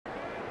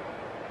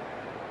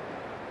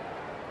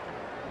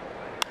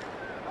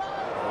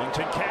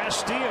to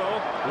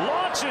Castillo.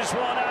 Launches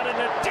one out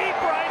into deep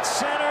right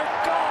center.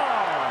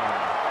 Gone.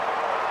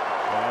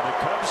 And the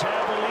Cubs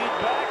have the lead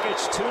back.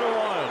 It's 2-1.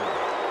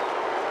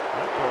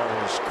 That ball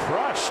is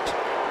crushed.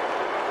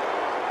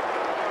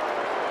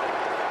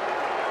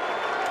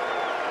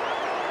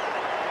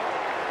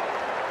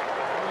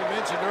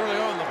 Mentioned early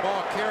on, the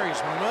ball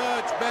carries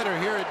much better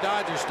here at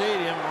Dodger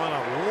Stadium on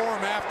a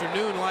warm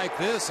afternoon like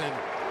this, and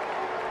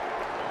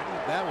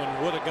that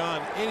one would have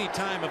gone any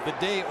time of the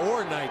day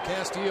or night.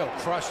 Castillo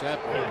crushed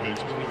that ball.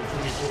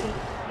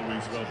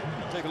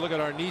 Take a look at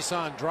our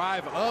Nissan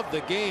drive of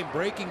the game.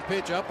 Breaking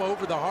pitch up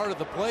over the heart of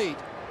the plate.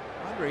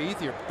 Andre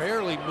Ethier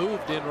barely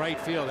moved in right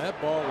field.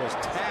 That ball was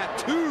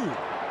tattooed.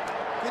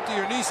 Get to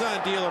your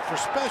Nissan dealer for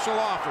special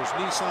offers.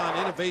 Nissan,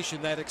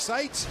 innovation that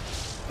excites.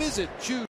 Visit Choose.